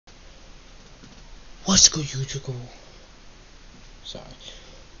What's good, YouTube? Sorry.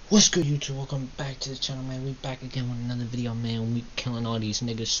 What's good, YouTube? Welcome back to the channel, man. We back again with another video, man. We killing all these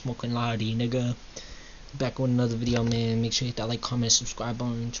niggas, smoking lottie, nigga. Back with another video, man. Make sure you hit that like, comment, subscribe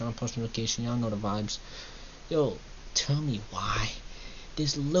button, turn on post notification. Y'all know the vibes. Yo, tell me why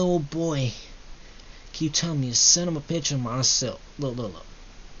this little boy keep telling me to send him a picture of myself. Look. Well,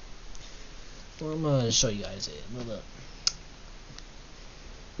 I'm gonna show you guys it. Look.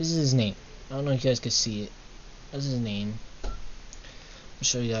 This is his name. I don't know if you guys can see it. That's his name. I'll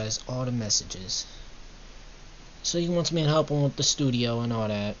show you guys all the messages. So he wants me to help him with the studio and all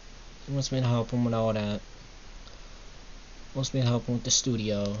that. He wants me to help him with all that. Wants me to help him with the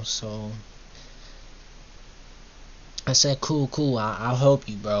studio. So I said, cool. I'll help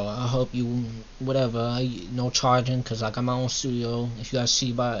you, bro. I'll help you, whatever. No charging, cause I got my own studio. If you guys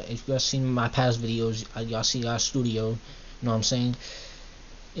see my past videos, y'all see our studio. You know what I'm saying?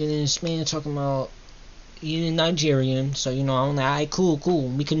 And then this man talking about he's Nigerian, so you know I'm like, alright, cool.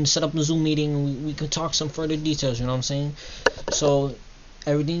 We can set up a Zoom meeting and we can talk some further details. You know what I'm saying? So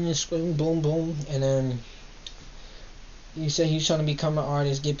everything is boom, and then he said he's trying to become an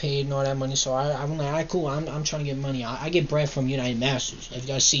artist, get paid and all that money. So I'm like, alright, cool. I'm trying to get money. I get bread from United Masters. If you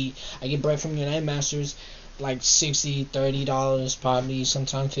guys see, I get bread from United Masters, like $60, $30, probably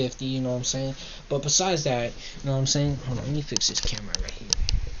sometimes $50. You know what I'm saying? But besides that, you know what I'm saying? Hold on, let me fix this camera right here.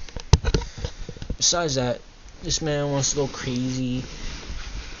 Besides that, this man wants to go crazy,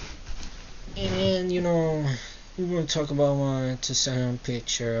 and then, you know, we want to talk about wanting to send him a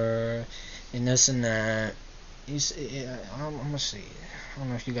picture and this and that. I'm gonna see. I don't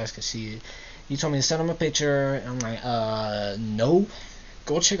know if you guys can see it. He told me to send him a picture, and I'm like, no.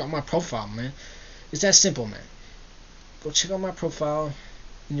 Go check out my profile, man. It's that simple, man. Go check out my profile,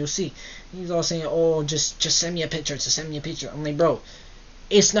 and you'll see. He's all saying, oh, just send me a picture. Just send me a picture. I'm like, bro,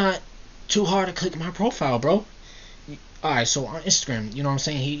 it's not too hard to click my profile, bro. Alright, so on Instagram, you know what I'm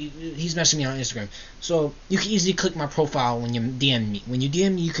saying? He's messaging me on Instagram. So you can easily click my profile when you DM me. When you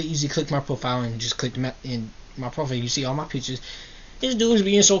DM me, you can easily click my profile and just click in my profile. You see all my pictures. This dude is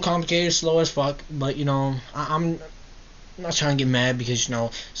being so complicated, slow as fuck. But you know, I'm not trying to get mad because, you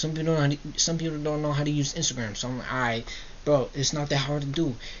know, some people don't know how to use Instagram. So I'm like, alright, bro, it's not that hard to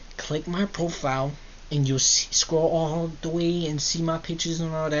do. Click my profile, and you'll scroll all the way and see my pictures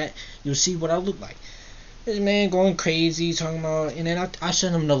and all that. You'll see what I look like. This man going crazy, talking about, and then I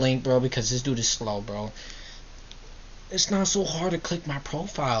sent him the link, bro, because this dude is slow, bro. It's not so hard to click my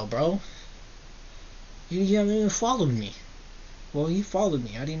profile, bro. You haven't even followed me. Well, he followed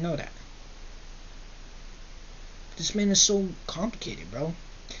me. I didn't know that. This man is so complicated, bro.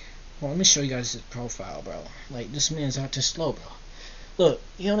 Well, let me show you guys his profile, bro. Like, this man's acting slow, bro. Look,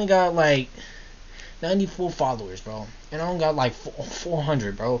 he only got, like, 94 followers, bro, and I only got like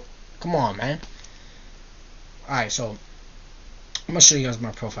 400, bro. Come on, man. Alright, so I'm gonna show you guys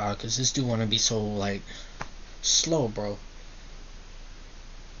my profile because this dude wanna be so like slow, bro.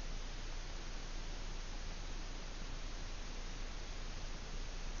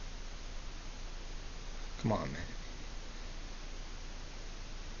 Come on, man.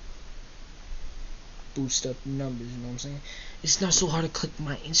 Boost up numbers, you know what I'm saying? It's not so hard to click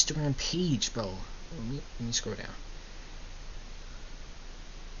my Instagram page, bro. Let me scroll down.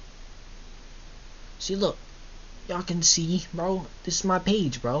 See, look. Y'all can see, bro. This is my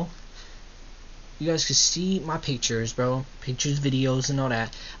page, bro. You guys can see my pictures, bro. Pictures, videos, and all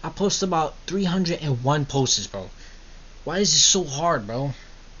that. I post about 301 posts, bro. Why is this so hard, bro?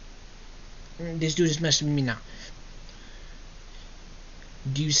 This dude is messing with me now.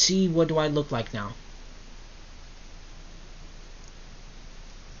 Do you see what do I look like now?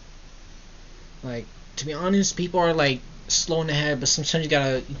 Like, to be honest, people are like slow in the head, but sometimes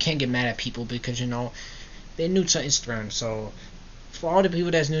you can't get mad at people because, you know, they're new to Instagram. So for all the people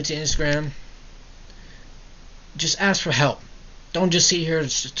that's new to Instagram, just ask for help. Don't just sit here to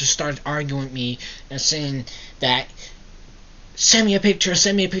start arguing with me and saying that send me a picture.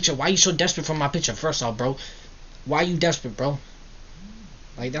 Why you so desperate for my picture? First off, bro, why you desperate, bro?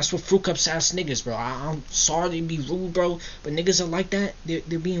 Like, that's what fruit cups ass niggas, bro. I'm sorry to be rude, bro, but niggas are like that.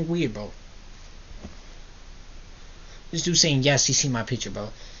 They're being weird, bro. This dude saying yes, he seen my picture, bro.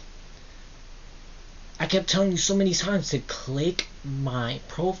 I kept telling you so many times to click my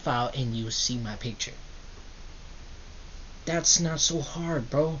profile and you'll see my picture. That's not so hard,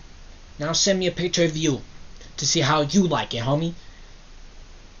 bro. Now send me a picture of you to see how you like it, homie.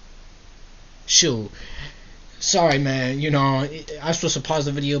 Shoot. Sorry, man. You know, I was supposed to pause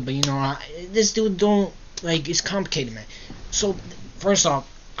the video, but you know, this dude don't, like, it's complicated, man. So, first off,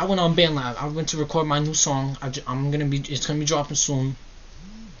 I went on BandLab. I went to record my new song. It's gonna be dropping soon.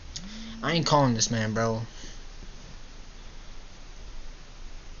 I ain't calling this man, bro.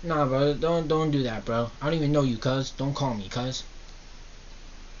 Nah, bro, don't do that, bro. I don't even know you, cuz. Don't call me, cuz.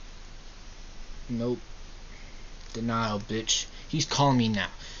 Nope. Denial, bitch. He's calling me now.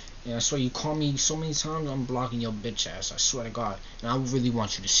 And I swear, you call me so many times, I'm blocking your bitch ass. I swear to God. And I really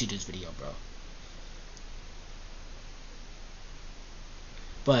want you to see this video, bro.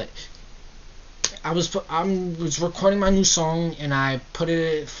 But I was recording my new song, and I put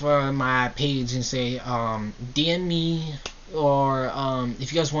it for my page and say, DM me, or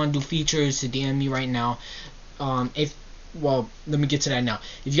if you guys want to do features, to DM me right now. Well, let me get to that now.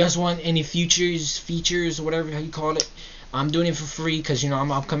 If you guys want any features, or whatever how you call it, I'm doing it for free because, you know,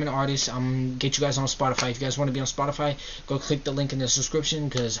 I'm an upcoming artist. I'm get you guys on Spotify. If you guys want to be on Spotify, go click the link in the description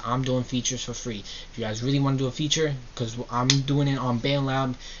because I'm doing features for free. If you guys really want to do a feature, because I'm doing it on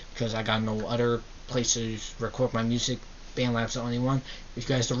BandLab because I got no other places to record my music. BandLab's the only one. If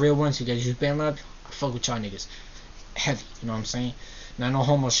you guys the real ones, you guys use BandLab, I fuck with y'all niggas. Heavy, you know what I'm saying? Not no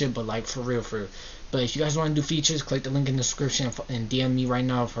homo shit, but like for real, for real. But if you guys want to do features, click the link in the description and DM me right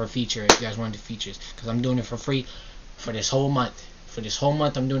now for a feature if you guys want to do features. Because I'm doing it for free for this whole month. For this whole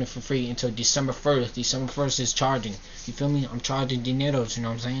month, I'm doing it for free until December 1st. December 1st is charging. You feel me? I'm charging dineros, you know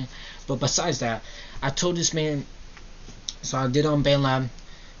what I'm saying? But besides that, I told this man, so I did on BandLab.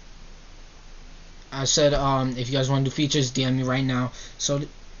 I said, if you guys want to do features, DM me right now. So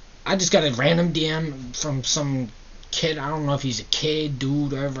I just got a random DM from some kid. I don't know if he's a kid,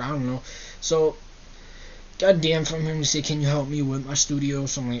 dude, whatever. I don't know. So got a DM from him to say, can you help me with my studio?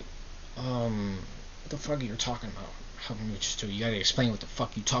 So I'm like, what the fuck are you talking about? Helping me with your studio? You gotta explain what the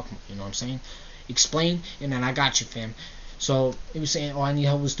fuck you talking about. You know what I'm saying? Explain, and then I got you, fam. So he was saying, oh, I need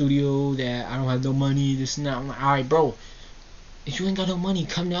help with studio, that I don't have no money, this and that. I'm like, alright, bro. If you ain't got no money,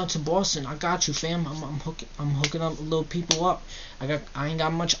 come down to Boston. I got you, fam. I'm hooking up little people up. I ain't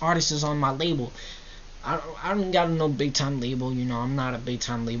got much artists on my label. I don't got no big time label, you know. I'm not a big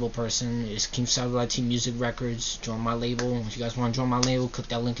time label person. It's King Satellite Team Music Records. Join my label. If you guys want to join my label, click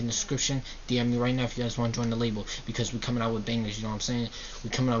that link in the description. DM me right now if you guys want to join the label, because we coming out with bangers, you know what I'm saying? We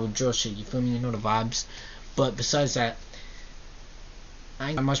coming out with drill shit, you feel me? You know the vibes. But besides that, I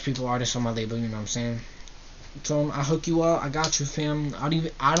ain't got much people artists on my label, you know what I'm saying? So I hook you up. I got you, fam.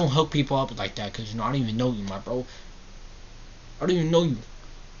 I don't hook people up like that, because, you know, I don't even know you, my bro. I don't even know you.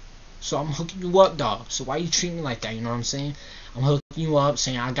 So I'm hooking you up, dog. So why you treat me like that? You know what I'm saying? I'm hooking you up,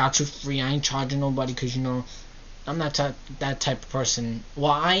 saying I got you free. I ain't charging nobody, because, you know, I'm not that type of person.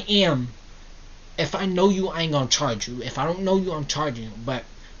 Well, I am. If I know you, I ain't gonna charge you. If I don't know you, I'm charging you. But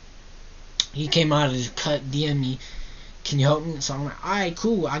he came out of his cut, DM me, can you help me? So I'm like, alright,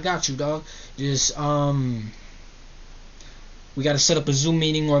 cool. I got you, dog. Just we gotta set up a Zoom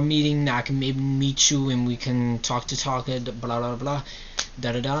meeting or a meeting that I can maybe meet you and we can talk, blah blah blah,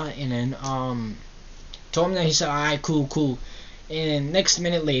 da da da. And then told him that. He said, alright, cool. And next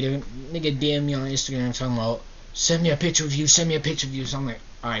minute later, nigga DM me on Instagram talking about, send me a picture of you. So I'm like,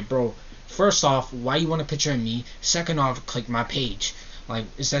 alright, bro. First off, why you want a picture of me? Second off, click my page. Like,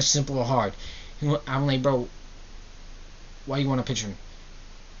 it's that simple or hard? I'm like, bro, why you want a picture of me?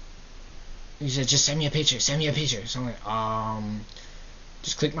 He said, just send me a picture. So I'm like,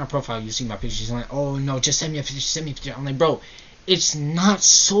 just click my profile, you see my picture. He's like, oh no, just send me a picture. I'm like, bro, it's not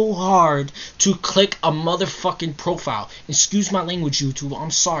so hard to click a motherfucking profile. Excuse my language, YouTube. I'm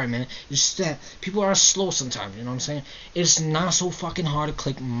sorry, man. It's just that people are slow sometimes, you know what I'm saying? It's not so fucking hard to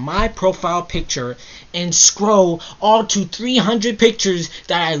click my profile picture and scroll all to 300 pictures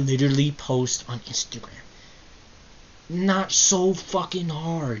that I literally post on Instagram. Not so fucking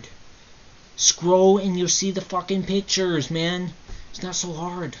hard. Scroll and you'll see the fucking pictures, man. It's not so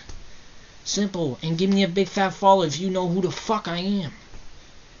hard. Simple. And give me a big fat follow if you know who the fuck I am.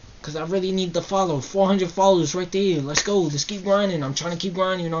 Because I really need the follow. 400 followers right there. Let's go. Let's keep grinding. I'm trying to keep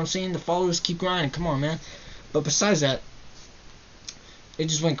grinding, you know what I'm saying? The followers keep grinding. Come on, man. But besides that, it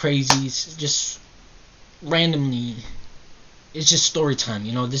just went crazy. It's just randomly. It's just story time,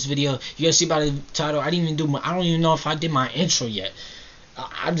 you know. This video, you guys see by the title, I don't even know if I did my intro yet.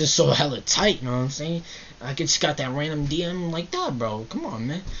 I'm just so hella tight, you know what I'm saying? I just got that random DM like that, bro. Come on,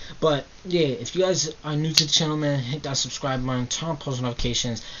 man. But yeah, if you guys are new to the channel, man, hit that subscribe button, turn on post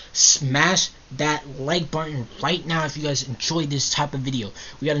notifications, smash that like button right now if you guys enjoy this type of video.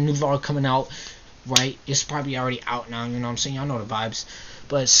 We got a new vlog coming out, right? It's probably already out now, you know what I'm saying? Y'all know the vibes.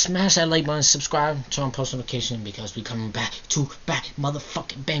 But smash that like button, subscribe, turn on post notification, because we coming back to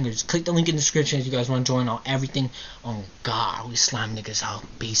motherfucking bangers. Click the link in the description if you guys want to join on everything. On God, we slime niggas out.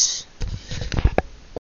 Peace.